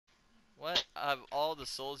What? Of all the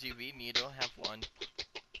souls you've eaten, you don't have one.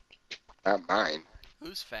 Not mine.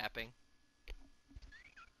 Who's fapping?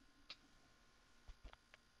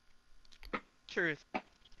 Truth.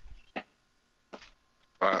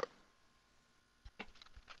 What?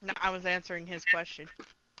 No, I was answering his question.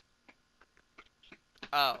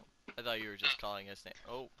 Oh, I thought you were just calling his name.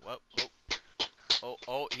 Oh, whoa, oh.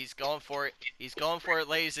 Oh, he's going for it. He's going for it,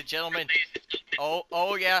 ladies and gentlemen.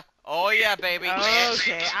 Oh yeah. Oh yeah, baby.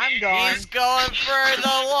 Okay, I'm gone. He's going for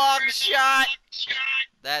the long shot.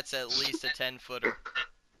 That's at least a 10-footer.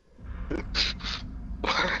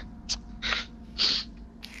 What?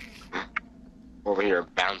 Over here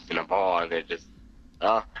bouncing a ball and it just...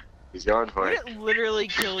 Oh, he's going for Would it. it literally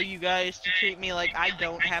kill you guys to treat me like I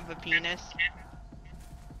don't have a penis?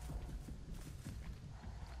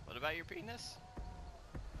 What about your penis?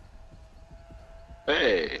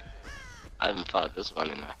 Hey! I haven't fought this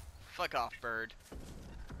one in a... Fuck off, bird.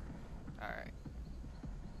 Alright.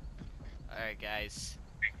 Alright, guys.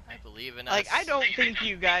 I believe in us. Like, I don't think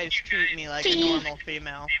you guys treat me like a normal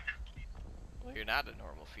female. Well, you're not a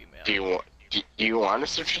normal female. Do you want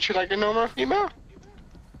us to treat you like a normal female?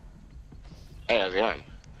 Hey, how's it going?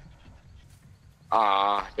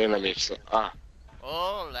 Didn't let me...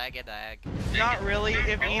 Oh, lag a dag. Not really.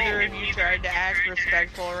 If either of you tried to act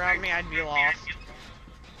respectful around me, I'd be lost.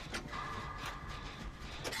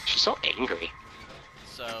 She's so angry.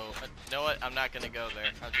 So, you know what? I'm not gonna go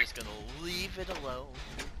there. I'm just gonna leave it alone.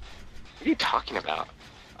 What are you talking about?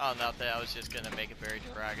 Oh, nothing. I was just gonna make a very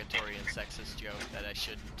derogatory and sexist joke that I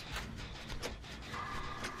shouldn't.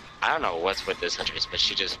 I don't know what's with this huntress, but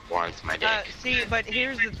she just wants my dick. See, but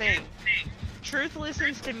here's the thing. Truth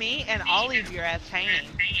listens to me, and I'll leave your ass hanging.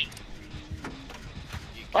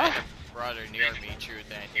 You What? kind of brought her near me, Truth,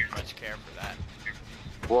 and I didn't much care for that.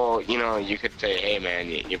 Well, you know, you could say, hey man,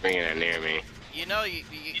 you're bringing it near me. You know,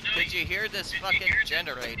 did you hear this fucking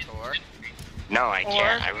generator? No, I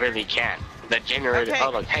can't. I really can't. The generator. Okay,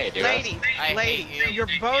 Oh, look, hey, dude. ladies, hate you. you're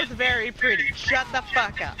both very pretty. Shut the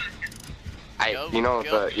fuck up. You know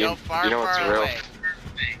far, you know what's far real? away.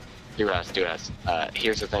 DuHouse.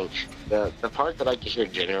 Here's the thing. The part that I can hear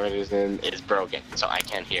generators in is broken, so I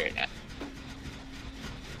can't hear it.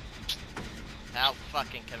 How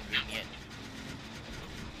fucking convenient.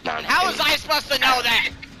 No, And how was I supposed to know that?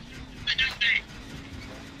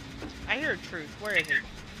 I hear Truth. Where is he?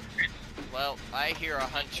 Well, I hear a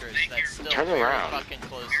huntress that's still Turn very around. fucking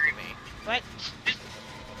close to me. What?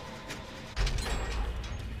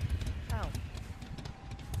 Oh.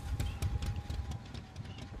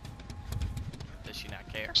 Does she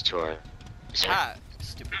not care? It's to her. Ha!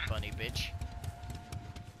 Stupid bunny bitch.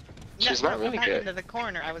 She's No, not go really back good. into the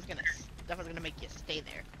corner. I was gonna make you stay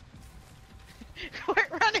there. Quit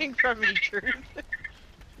running from me, Truth.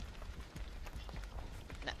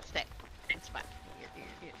 No, stay. It's fine.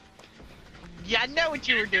 You're. Yeah, I know what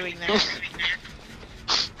you were doing there.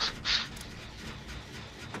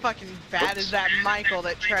 Fucking bad as that Michael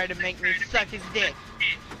that tried to make me suck his dick.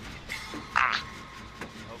 Oh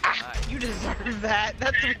my. You deserve that.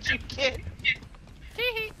 That's what you get.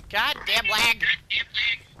 Goddamn lag!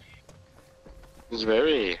 It's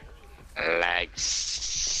very lag.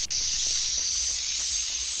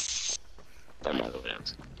 Don't know what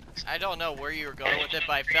else. I don't know where you were going with it,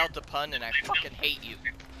 but I felt the pun and I fucking hate you.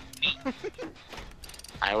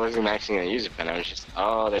 I wasn't actually gonna use it, but I was just.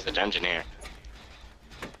 Oh, there's a dungeon here.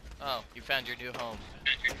 Oh, you found your new home.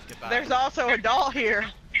 Goodbye. There's also a doll here.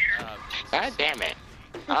 Oh, Jesus. God damn it.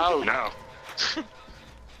 Oh no.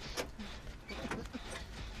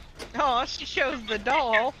 Oh, she shows the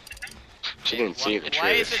doll. She didn't see the truth.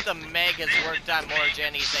 Why is it the Meg has worked on more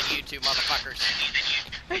Jennies than you two motherfuckers?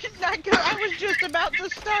 It's not good. I was just about to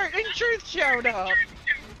start and Truth showed up.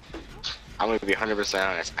 I'm gonna be 100%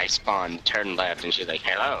 honest. I spawned, turned left, and she's like,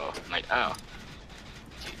 hello. I'm like, oh.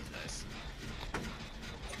 Jesus.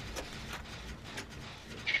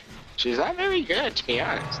 She's not very good, to be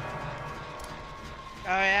honest. Oh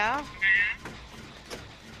yeah?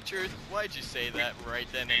 Truth, why'd you say that right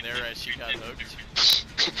then and there as she got hooked?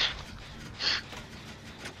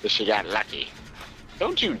 But she got lucky.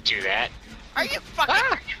 Don't you do that. Are you fucking...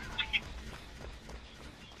 Ah!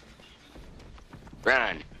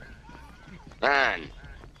 Run. Run.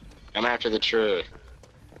 Come after the truth.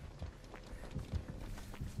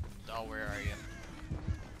 Doll, where are you?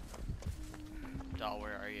 Doll,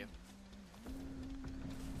 where are you?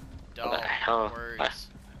 Doll, What the hell? words.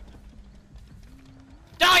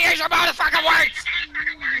 Doll, use your motherfucking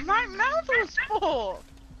words! My mouth was full.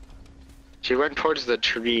 She went towards the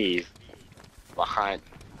trees. Behind.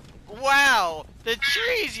 Wow, the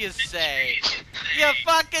trees you say! You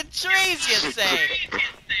fucking trees you say!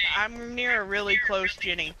 I'm near a really close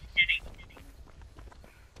Jenny.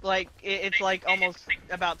 Like it's like almost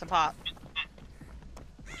about to pop.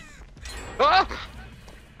 Ah!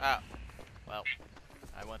 Oh, well,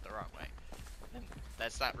 I went the wrong way. And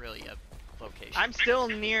that's not really a location. I'm still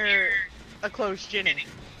near a close Jenny.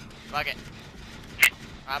 Fuck it.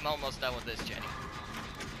 I'm almost done with this, Jenny.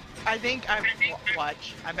 I think I'm.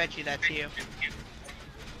 Watch. I bet you that's you.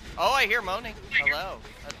 Oh, I hear moaning. Hello.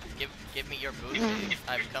 Give me your booty.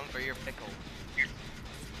 I've come for your pickle.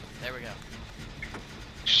 There we go.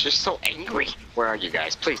 She's just so angry. Where are you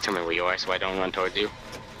guys? Please tell me where you are so I don't run towards you.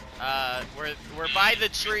 We're by the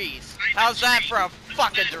trees. How's that for a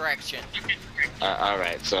fucking direction?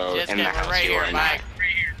 Alright, so Just in the get house right you here, are bye.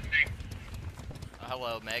 not.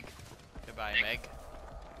 Hello, Meg. Goodbye, Meg.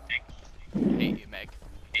 Hate you, Meg.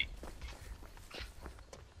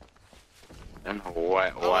 I don't know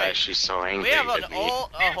why wait. is she so angry We have with me.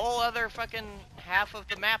 a whole other fucking half of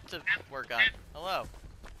the map to work on. Hello.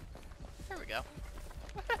 There we go.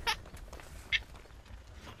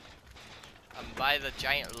 I'm by the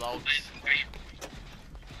giant logs.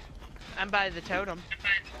 I'm by the totem.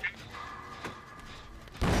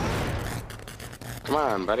 Come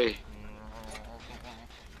on, buddy.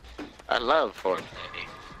 I love foreplay.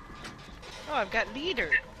 Oh, I've got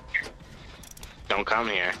leader. Don't come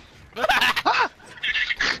here.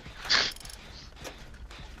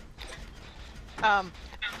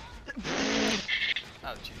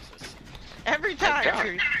 Oh, Jesus. Every time, God.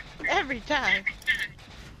 Truth. Every time.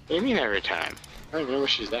 What do you mean every time? I don't even know where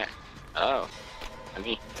she's at. Oh.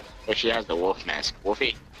 Honey. Well, she has the wolf mask.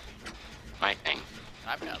 Wolfie. My thing.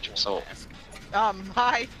 I've got a Soul. mask.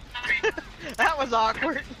 Hi. That was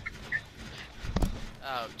awkward.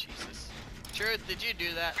 Oh, Jesus. Truth, did you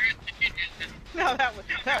do that? No,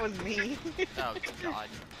 that was me. Oh, God.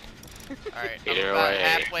 Alright, I'm Either about way.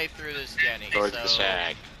 halfway through this, Jenny, Towards so the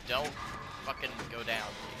shack. don't fucking go down,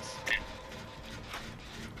 please.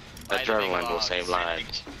 That By the big adrenaline will logs. save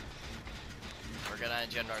lives. We're gonna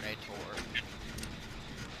generate tour.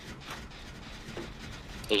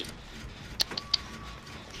 Hey,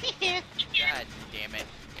 God damn it.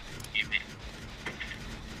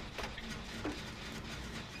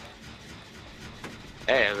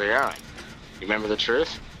 hey, how's it going? You remember the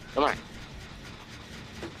truth? Come on.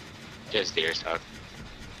 Just deer talk.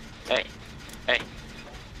 Hey, hey.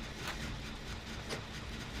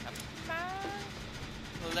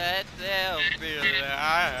 Let them be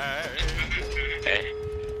light. Hey.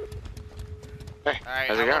 Hey, Alright,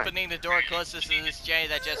 how's it I'm going? opening the door closest to this Jenny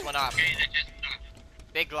that just went off.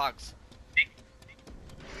 Big logs.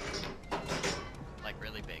 Like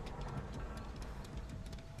really big.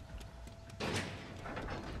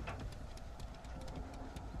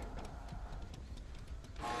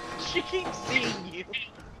 She keeps seeing you.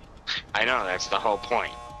 I know, that's the whole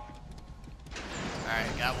point.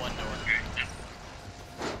 Alright, got one door.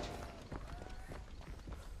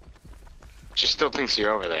 She still thinks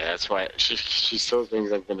you're over there, that's why she still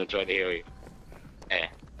thinks I'm gonna try to heal you. Hey,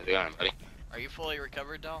 how's it going, buddy? Are you fully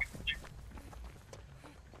recovered, doll?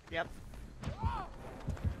 Yep.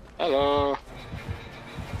 Hello.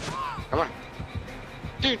 Come on.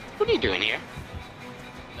 Dude, what are you doing here?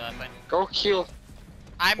 Nothing. Go heal.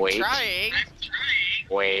 I'm Wait. trying!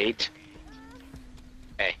 Wait.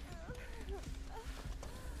 Hey.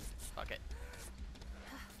 Fuck it.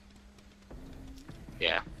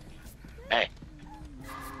 Yeah. Hey.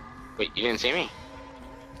 Wait, you didn't see me?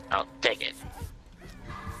 I'll take it.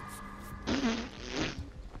 Oh,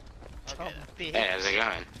 Okay. bitch. Hey, how's it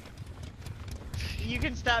going? You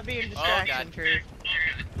can stop being Oh, distraction, God. Truth.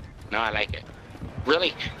 No, I like it.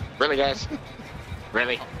 Really? Really, guys?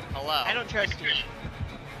 Really? Hello. I don't trust you.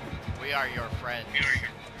 We are your friends.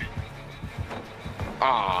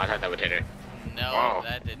 Oh, I thought that would hit her. No, Whoa.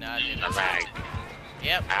 that did not hit A us. lag.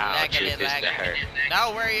 Yep, Ow, lagging truth it, is to lagging hurt. it.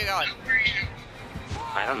 No, where are you going?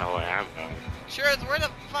 I don't know where I'm going. Sure, where the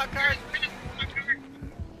fuck are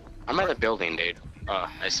I'm at a building, dude. Oh,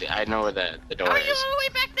 I see. I know where the door Are you is. all the way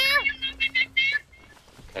back there?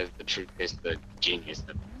 Because the truth is the genius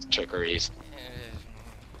of trickeries.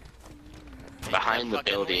 Behind the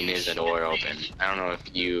building is a door open. I don't know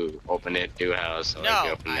if you opened it, DuHouse, or if you No,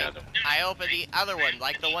 opened the other one. I opened the other one,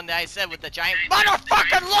 like the one that I said with the giant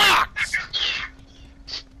motherfucking locks!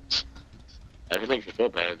 If it makes you feel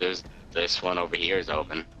better, there's this one over here is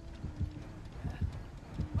open.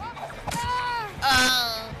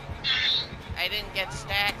 Oh, I didn't get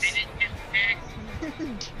stacks.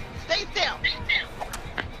 Stay still.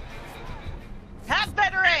 Have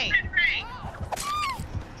better aim.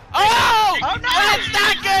 Oh! Oh, no! That's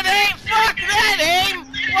not good aim! Fuck that aim!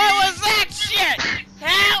 What was that shit?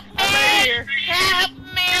 Help I'm right me! here. Help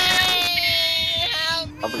me!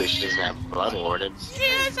 Clearly, she doesn't have blood warden. She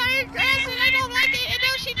has iron grass and I don't like it. And no,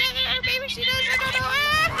 she doesn't. Or maybe she does. I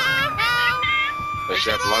don't know. Does she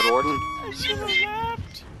have blood warden? I should have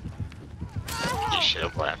left. You should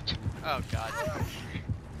have left. Oh god.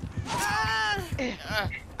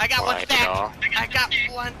 I got one Why, stack. doll? I got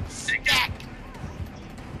one stack.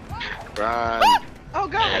 Run. Oh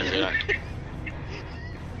god! Yeah,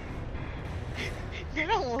 It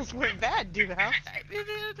almost went bad, DuHouse.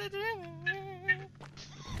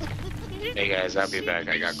 Hey guys, I'll be back.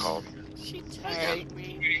 I got called. She touched Alright.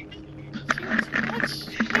 me.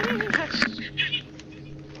 She touched me.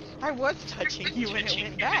 I was touching you when it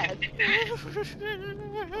went bad.